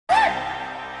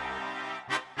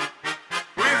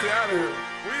Weezy out of here.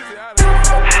 Weezy out of here.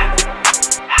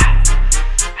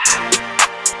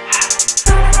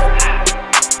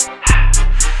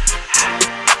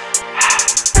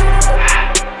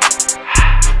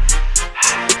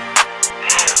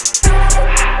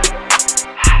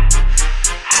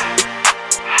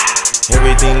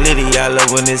 Everything litty, I love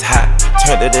when it's hot.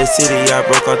 Turned to the city, I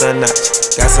broke off the notch.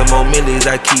 Got some more millies,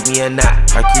 I keep me a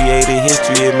knot. I created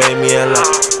history, it made me a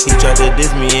lot. He tried to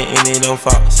diss me and it don't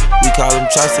false. We call them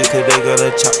chopsticks cause they gonna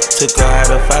chop. Took her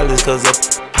out of filers cause of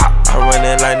pop. I run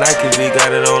it like Nike, we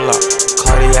got it on lock.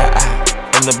 Cardiac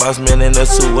eye, I'm the boss man in a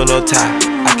suit with no tie.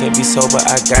 I can't be sober,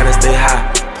 I gotta stay high.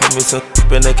 Put me some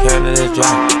in the can and it's dry.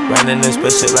 Riding in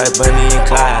special like Bunny and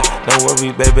Clyde. Don't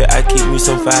worry, baby, I keep me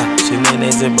some fire. She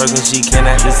names and Birkin, she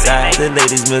cannot decide. The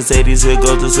ladies Mercedes will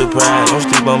go to surprise. Don't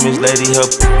sleep on Miss Lady, her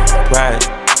pride.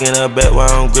 In her back while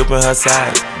I'm gripping her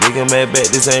sides. Big and mad back,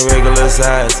 this ain't regular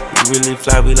size. You really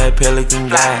fly, we like pelican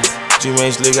guys. She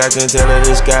ain't slick, I can tell her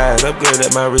the skies. Upgrade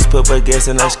at my wrist, put her gas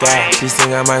in the sky. She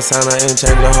sing I might sign her and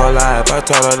change her whole life. I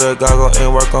taught her to goggle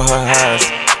and work on her highs.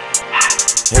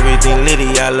 Everything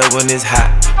litty, I love when it's hot.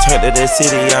 Turned to the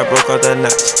city, I broke off the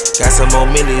notch. Got some more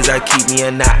millies, I keep me a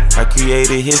knot. I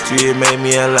created history, it made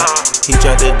me a lot. He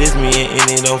tried to diss me and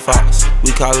it don't false.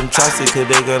 We call them chopsticks cause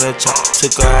they gonna chop.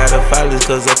 Took her out of filers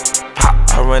cause of pop.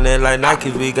 I run it like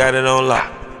Nike, we got it on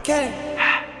lock. Get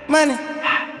it, money,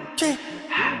 drink,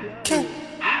 king,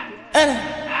 and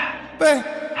bring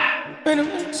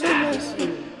it so much.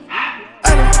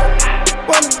 I don't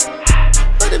wanna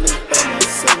put it in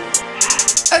myself.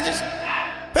 I just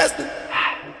passed it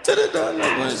to the door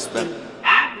like when it's spent.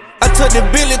 I took the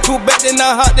Billy cool back, then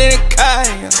I hopped in the car.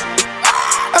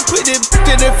 I put the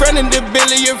in the front of the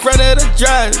Billy in front of the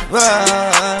driver.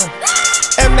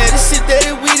 And man, this shit that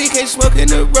it weedy can't smoke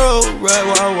in the road. Right,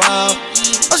 wow.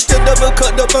 I'm still double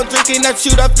cut up, I'm drinking, I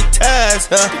shoot off the tires.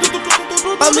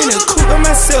 I'm in the coupe by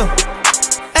myself.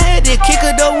 I had that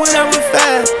kicker though when I was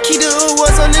 5. Key the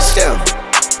was on the shelf.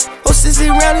 Hostess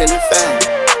around in the fan.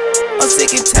 I'm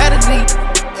sick and tired of these.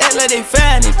 Act like they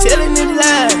fine and telling them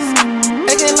lies.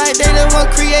 Acting like they the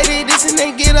one created this and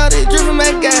they get all this drip from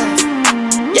my guys.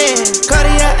 Yeah,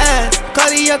 Cartier eyes,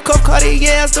 Cartier cup,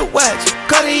 Cartier as the watch.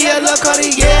 Cartier love,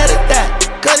 Cartier the thigh.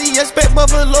 Cartier spec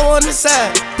buffalo on the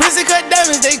side. Prison cut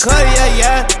diamonds, they Cartier,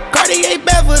 yeah. Cartier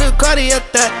bad for the Cartier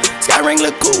thigh. Sky ring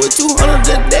look cool with 200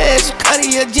 the dash.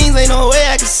 Cartier jeans, ain't no way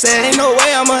I can say. Ain't no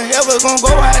way I'm ever gon'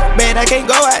 go out. Man, I can't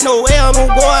go out, no way I'm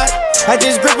gon' go out. I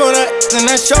just grip on her and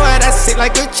I show it. I sit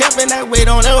like a champ and I wait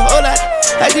on a whole lot.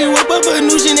 I just whip up a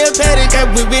new Chanel paddock. I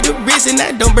whip with the wrist and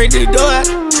I don't break the door out.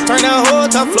 Turn that whole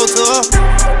top floor to her.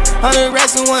 100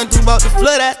 racks and 1 2 bought the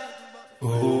flood out.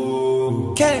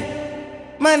 Cat,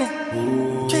 money,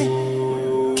 drink,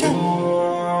 king,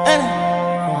 and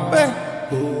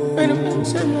bring it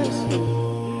so much.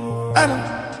 I don't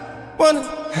wanna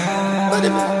put it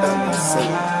by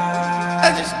myself. I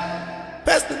just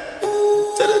passed it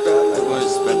to the door like when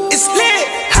it's spent. It's lit!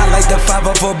 I like the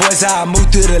 504 boys, how I move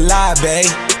through the lobby.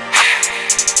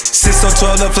 Since on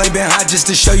 12, the flame been hot just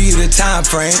to show you the time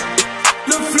frame.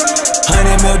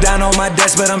 100 mil down on my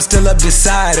desk, but I'm still up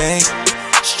deciding.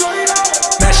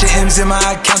 Mashing M's in my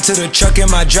account to the truck in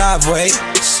my driveway.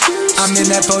 I'm in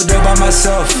that photo by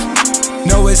myself.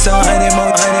 Know it's 100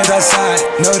 more 100s outside.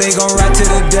 Know they gon' ride to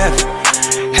the death.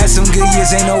 Had some good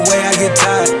years, ain't no way I get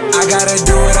tired. I gotta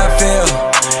do what I feel.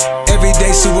 Every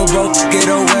day super broke, get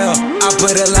oh well. I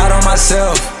put a lot on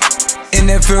myself. And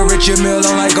then feel richer meal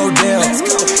on like Odell.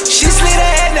 She slid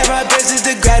her head, now my business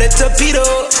to grab a torpedo.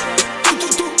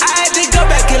 I had to go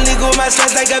back and legal my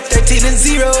slides like I'm 13 and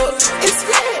 0.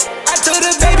 I told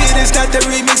her, baby, this not the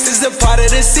remix, this is a part of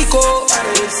the sequel.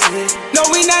 No,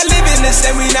 we not living the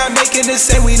same, we not making the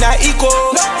same, we not equal.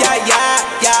 Yeah.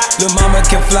 Lil' mama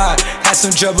can fly, had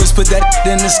some troubles, put that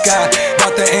in the sky.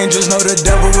 Thought the angels know the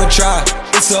devil would try.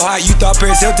 It's so hot, you thought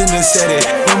Paris Hilton done said it.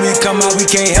 When we come out, we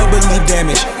can't help but leave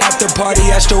damage. After party,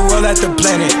 I the world at the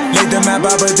planet. Laid the map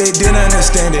out, but they didn't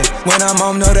understand it. When I'm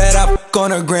home, know that I f***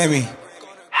 on a Grammy.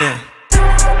 Yeah.